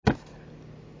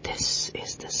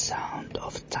is the sound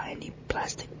of tiny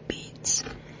plastic beads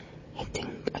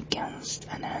hitting against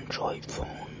an Android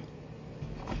phone.